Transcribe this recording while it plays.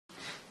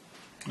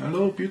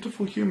Hello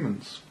beautiful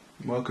humans,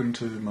 welcome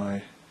to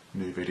my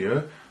new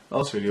video.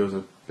 Last video was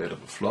a bit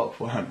of a flop,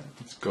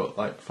 it's got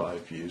like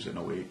 5 views in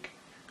a week.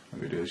 My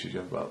videos usually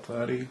have about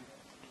 30,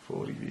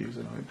 40 views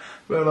in a week.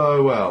 But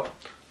oh well,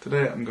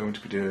 today I'm going to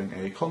be doing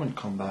a comment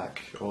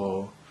comeback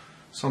or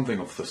something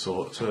of the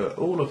sort to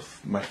all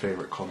of my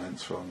favourite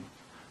comments from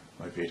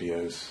my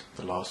videos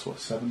the last,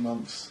 7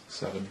 months?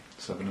 7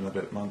 and a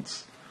bit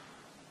months.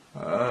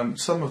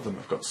 Some of them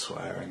have got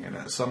swearing in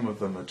it, some of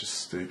them are just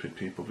stupid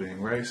people being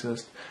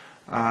racist,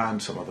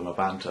 and some of them are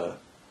banter.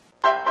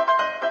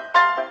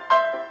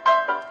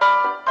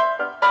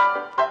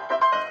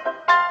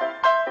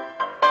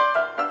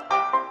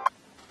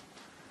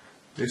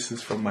 This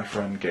is from my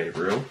friend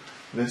Gabriel.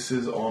 This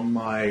is on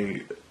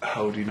my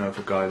How Do You Know If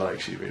a Guy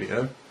Likes You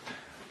video.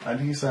 And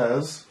he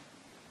says,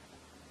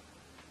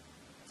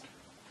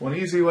 one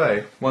very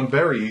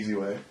easy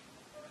way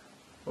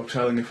of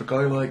telling if a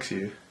guy likes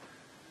you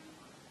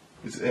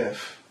is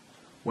if,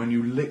 when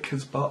you lick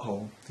his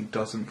butthole, he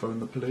doesn't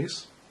phone the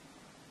police.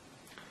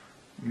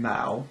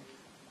 Now,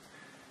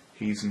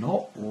 he's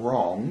not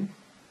wrong,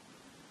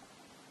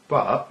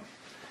 but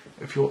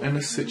if you're in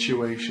a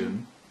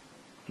situation...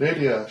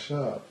 Lydia, shut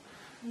up.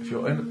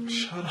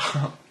 Shut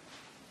up.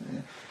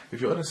 Yeah.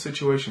 If you're in a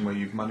situation where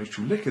you've managed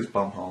to lick his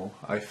bumhole,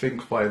 I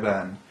think by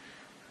then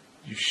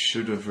you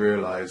should have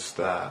realised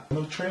that...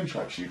 No train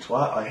tracks, you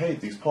twat. I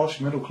hate these posh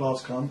middle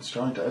class cunts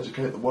trying to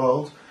educate the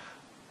world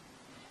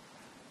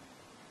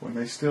when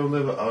they still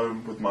live at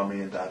home with mummy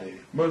and daddy.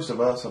 Most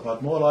of us have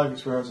had more life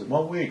experience in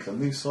 1 week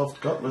than these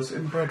soft, gutless,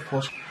 inbred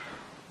posh...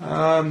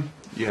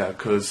 yeah,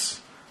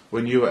 because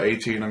when you were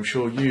 18, I'm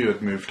sure you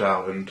had moved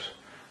out and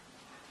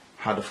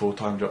had a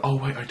full-time job. Oh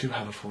wait, I do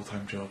have a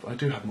full-time job. I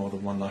do have more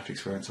than 1 life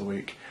experience a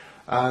week.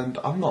 And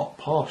I'm not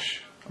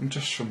posh. I'm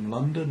just from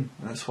London.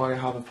 That's why I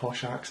have a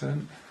posh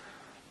accent.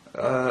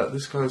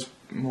 This guy's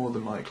more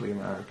than likely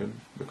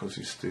American, because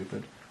he's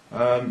stupid.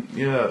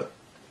 Yeah.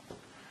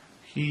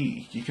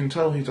 You can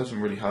tell he doesn't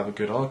really have a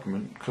good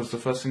argument, because the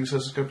first thing he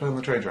says is go play on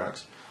the train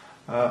tracks.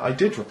 I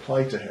did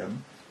reply to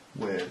him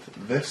with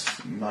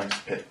this nice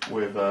pic,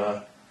 with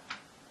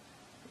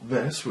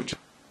this, which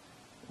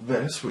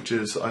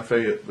is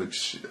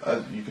which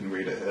you can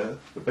read it here.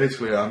 But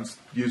basically, I'm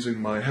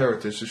using my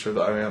heritage to show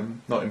that I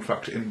am not in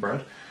fact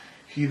inbred.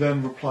 He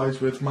then replies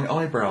with, my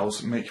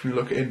eyebrows make me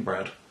look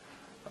inbred.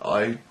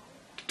 I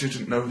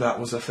didn't know that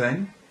was a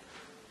thing.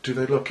 Do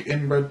they look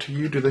inbred to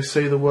you? Do they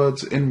say the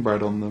words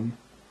inbred on them?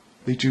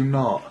 They do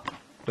not.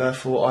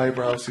 Therefore,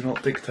 eyebrows do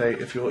not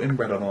dictate if you're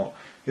inbred or not.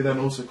 He then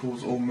also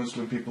calls all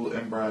Muslim people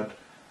inbred.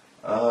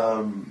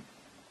 And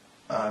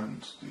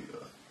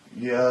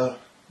yeah,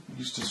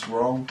 he's just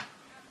wrong.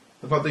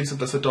 The fact that he said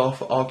that's a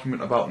daft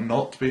argument about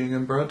not being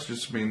inbred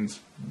just means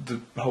the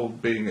whole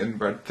being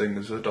inbred thing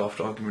is a daft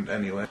argument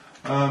anyway.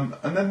 And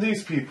then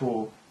these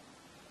people,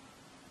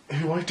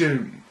 who I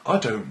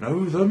don't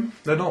know them.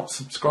 They're not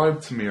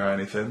subscribed to me or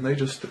anything. They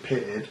just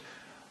appeared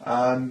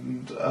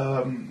and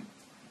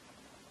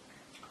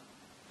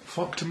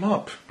fucked him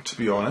up, to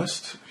be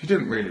honest. He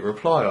didn't really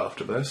reply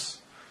after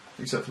this,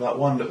 except for that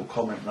one little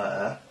comment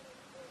there.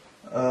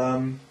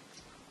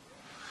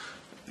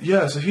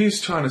 Yeah, so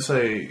he's trying to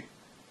say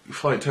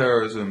fight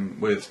terrorism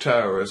with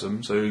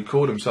terrorism, so he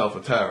called himself a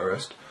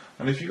terrorist.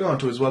 And if you go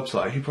onto his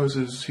website,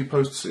 he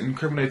posts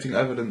incriminating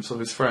evidence of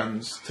his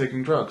friends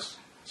taking drugs.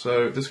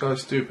 So this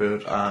guy's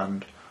stupid,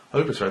 and I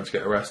hope his friends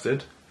get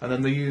arrested, and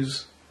then they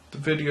use the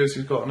videos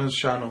he's got on his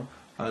channel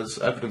as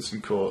evidence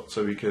in court,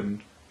 so he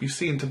can be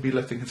seen to be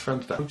letting his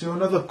friends down. We'll do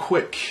another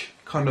quick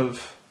kind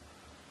of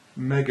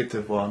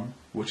negative one,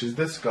 which is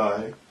this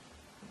guy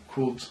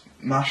called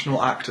National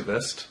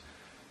Activist,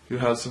 who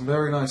has some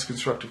very nice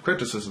constructive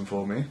criticism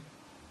for me.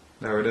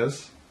 There it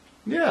is.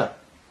 Yeah.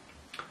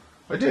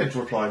 I did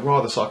reply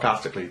rather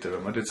sarcastically to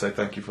him. I did say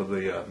thank you for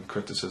the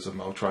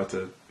criticism. I'll try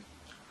to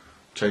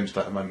change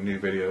that in my new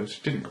videos.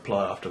 He didn't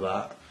reply after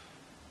that.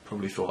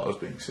 Probably thought I was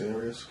being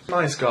serious.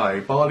 Nice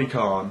guy, Barley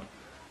Khan.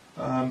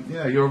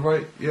 Yeah, you're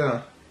right.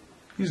 Yeah,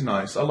 he's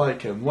nice. I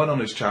like him. Went on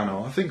his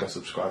channel. I think I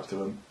subscribed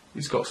to him.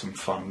 He's got some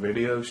fun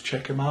videos.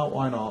 Check him out.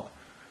 Why not?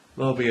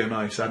 There'll be a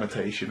nice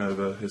annotation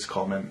over his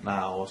comment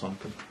now or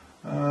something.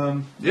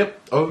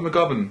 Yep, Owen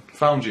McGovern,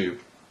 found you.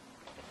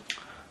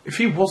 If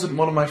he wasn't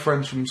one of my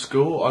friends from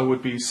school, I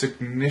would be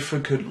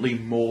significantly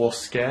more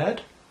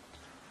scared.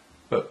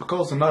 But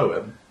because I know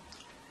him,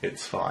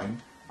 it's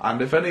fine.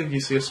 And if any of you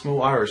see a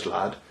small Irish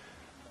lad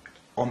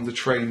on the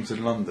trains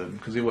in London,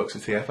 because he works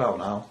at TFL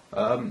now,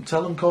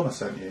 tell him Connor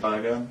sent you.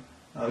 Again.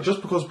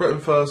 Just because Britain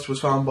First was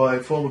found by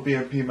former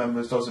BNP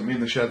members doesn't mean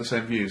they share the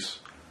same views.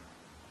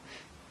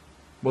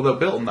 Well, they're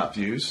built on that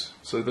views,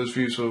 so those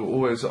views will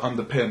always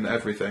underpin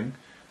everything.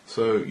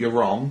 So you're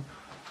wrong.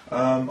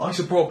 I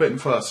support Britain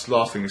First,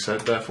 last thing he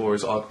said, therefore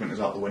his argument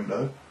is out the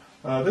window.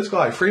 This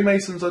guy,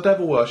 Freemasons are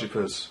devil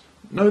worshippers.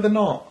 No, they're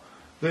not.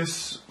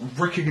 This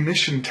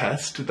recognition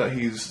test that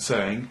he's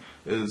saying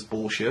is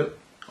bullshit.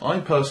 I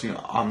personally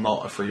am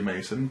not a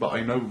Freemason, but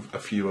I know a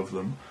few of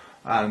them.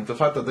 And the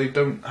fact that they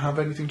don't have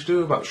anything to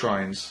do about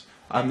shrines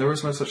And there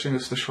is no such thing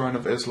as the Shrine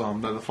of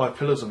Islam. They're the 5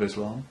 pillars of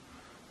Islam.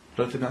 I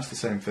don't think that's the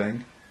same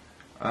thing.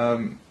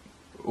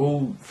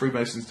 All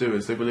Freemasons do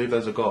is they believe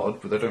there's a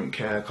God, but they don't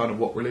care kind of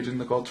what religion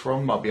the God's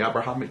from. Might be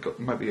Abrahamic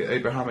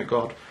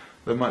God.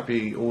 There might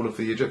be all of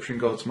the Egyptian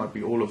gods. Might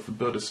be all of the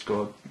Buddhist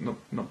gods.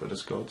 Not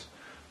Buddhist gods.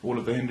 All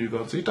of the Hindu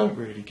gods. You don't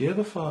really give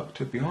a fuck,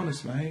 to be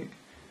honest, mate.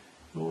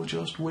 You're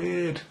just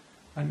weird.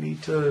 I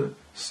need to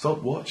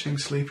stop watching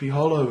Sleepy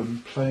Hollow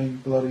and playing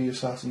bloody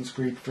Assassin's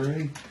Creed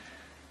 3.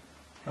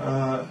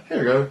 Here we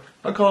go.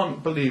 I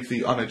can't believe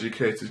the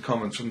uneducated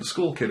comments from the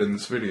school kid in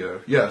this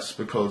video. Yes,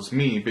 because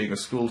me being a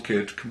school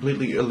kid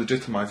completely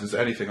illegitimizes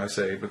anything I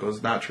say,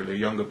 because naturally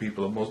younger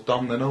people are more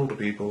dumb than older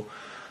people,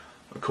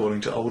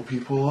 according to old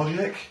people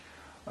logic.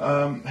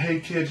 Hey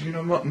kid, you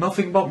know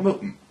nothing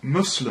about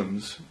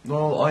Muslims?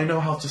 Well, I know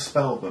how to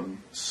spell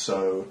them,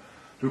 so...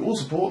 Do all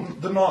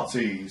support the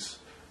Nazis?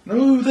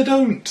 No, they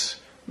don't!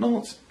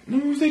 No,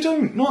 they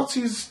don't!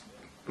 Nazis...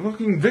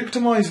 fucking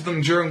victimised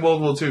them during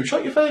World War II.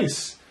 Shut your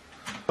face!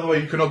 By the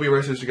way, you cannot be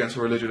racist against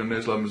a religion, and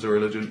Islam is a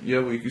religion. Yeah,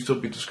 well, you can still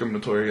be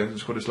discriminatory against.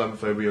 It's called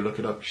Islamophobia. Look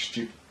it up, you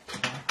stupid.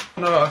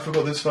 No, I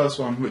forgot this first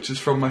one, which is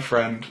from my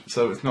friend,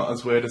 so it's not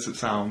as weird as it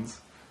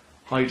sounds.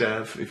 Hi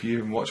Dev, if you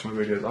even watch my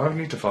videos. I don't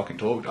need to fucking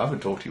talk. I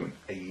haven't talked to you in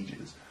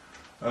ages.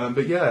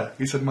 But yeah,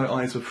 he said my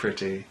eyes were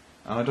pretty.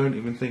 And I don't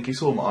even think he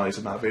saw my eyes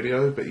in that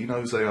video, but he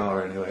knows they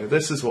are anyway.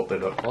 This is what they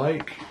look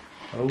like.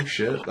 Oh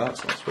shit,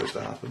 that's not supposed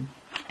to happen.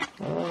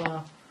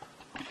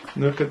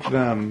 Look at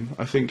them.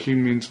 I think he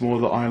means more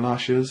the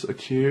eyelashes are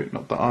cute,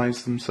 not the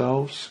eyes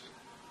themselves.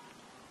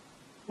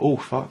 Oh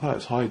fuck, that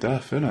is high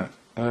def, isn't it?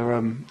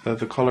 They're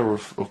the colour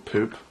of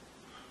poop.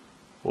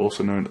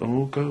 Also known...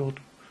 Oh god.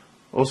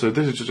 Also,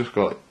 this has just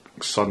got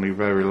suddenly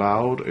very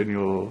loud in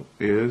your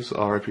ears,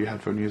 RIP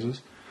headphone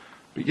users.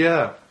 But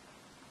yeah,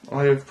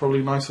 I have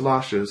probably nicer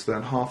lashes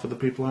than half of the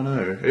people I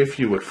know. If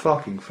you would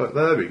fucking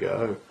there we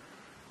go.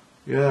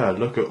 Yeah,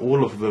 look at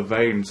all of the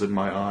veins in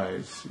my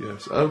eyes.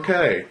 Yes,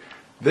 okay.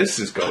 This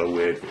has got a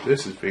weird...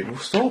 This has been...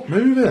 Stop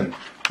moving!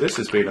 This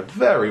has been a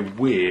very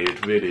weird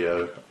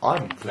video.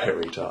 I'm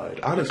very tired.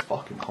 And it's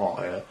fucking hot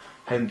here.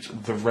 Hence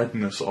the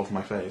redness of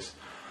my face.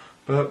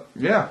 But,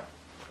 yeah.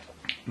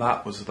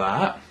 That was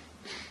that.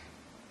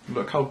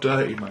 Look how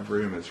dirty my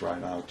room is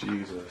right now.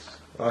 Jesus.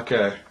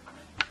 Okay.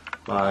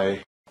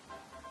 Bye.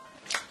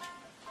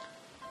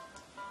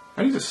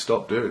 I need to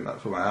stop doing that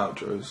for my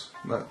outros.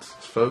 Let's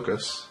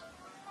focus.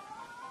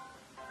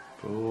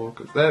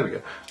 Focus. There we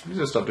go. I need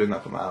to stop doing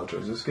that for my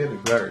outros. It's getting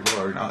very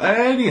boring now.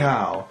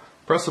 Anyhow,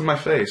 press on my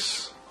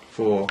face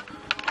for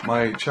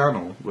my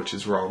channel, which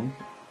is wrong.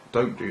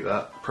 Don't do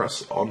that.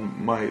 Press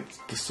on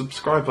the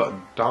subscribe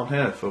button down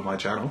here for my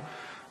channel.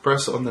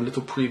 Press on the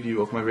little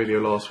preview of my video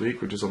last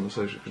week, which is on the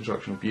social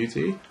construction of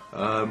beauty.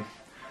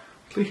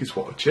 Please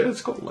watch it.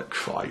 It's got like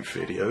 5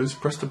 videos.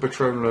 Press the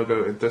Patron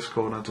logo in this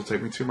corner to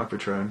take me to my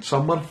Patron.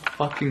 Someone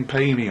fucking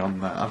pay me on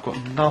that. I've got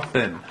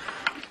nothing.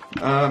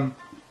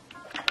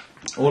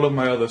 All of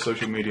my other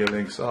social media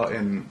links are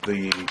in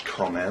the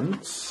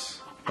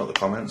comments. Not the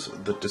comments,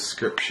 the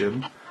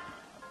description.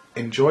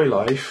 Enjoy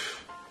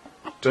life.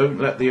 Don't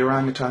let the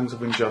orangutans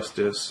of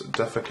injustice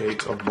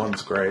defecate on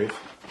one's grave.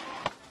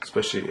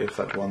 Especially if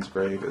that one's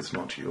grave is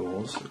not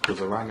yours. Because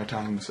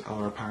orangutans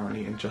are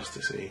apparently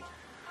injusticey.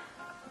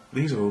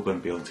 These are all going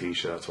to be on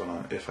t-shirts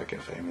if I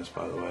get famous,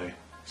 by the way.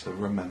 So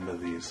remember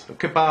these.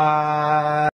 Okay, bye!